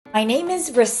My name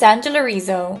is Rosangela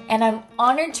Rizo, and I'm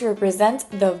honored to represent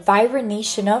the vibrant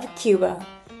nation of Cuba.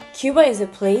 Cuba is a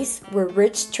place where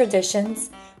rich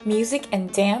traditions, music,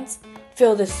 and dance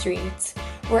fill the streets,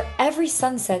 where every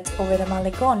sunset over the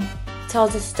Malecón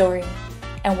tells a story,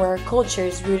 and where our culture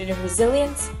is rooted in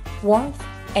resilience, warmth,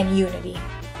 and unity.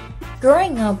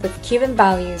 Growing up with Cuban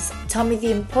values taught me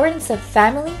the importance of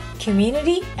family,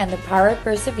 community, and the power of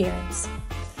perseverance.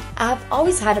 I have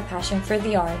always had a passion for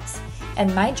the arts,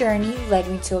 and my journey led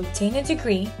me to obtain a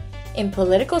degree in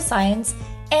political science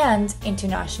and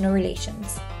international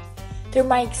relations. Through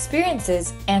my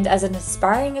experiences and as an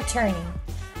aspiring attorney,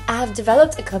 I have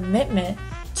developed a commitment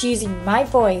to using my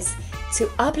voice to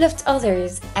uplift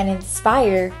others and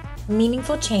inspire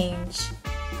meaningful change.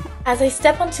 As I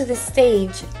step onto the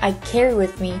stage, I carry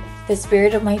with me the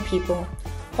spirit of my people,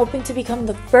 hoping to become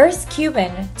the first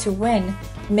Cuban to win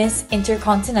Miss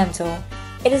Intercontinental.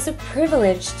 It is a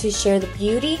privilege to share the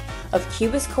beauty of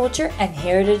Cuba's culture and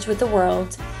heritage with the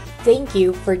world. Thank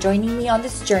you for joining me on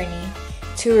this journey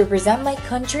to represent my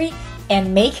country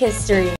and make history.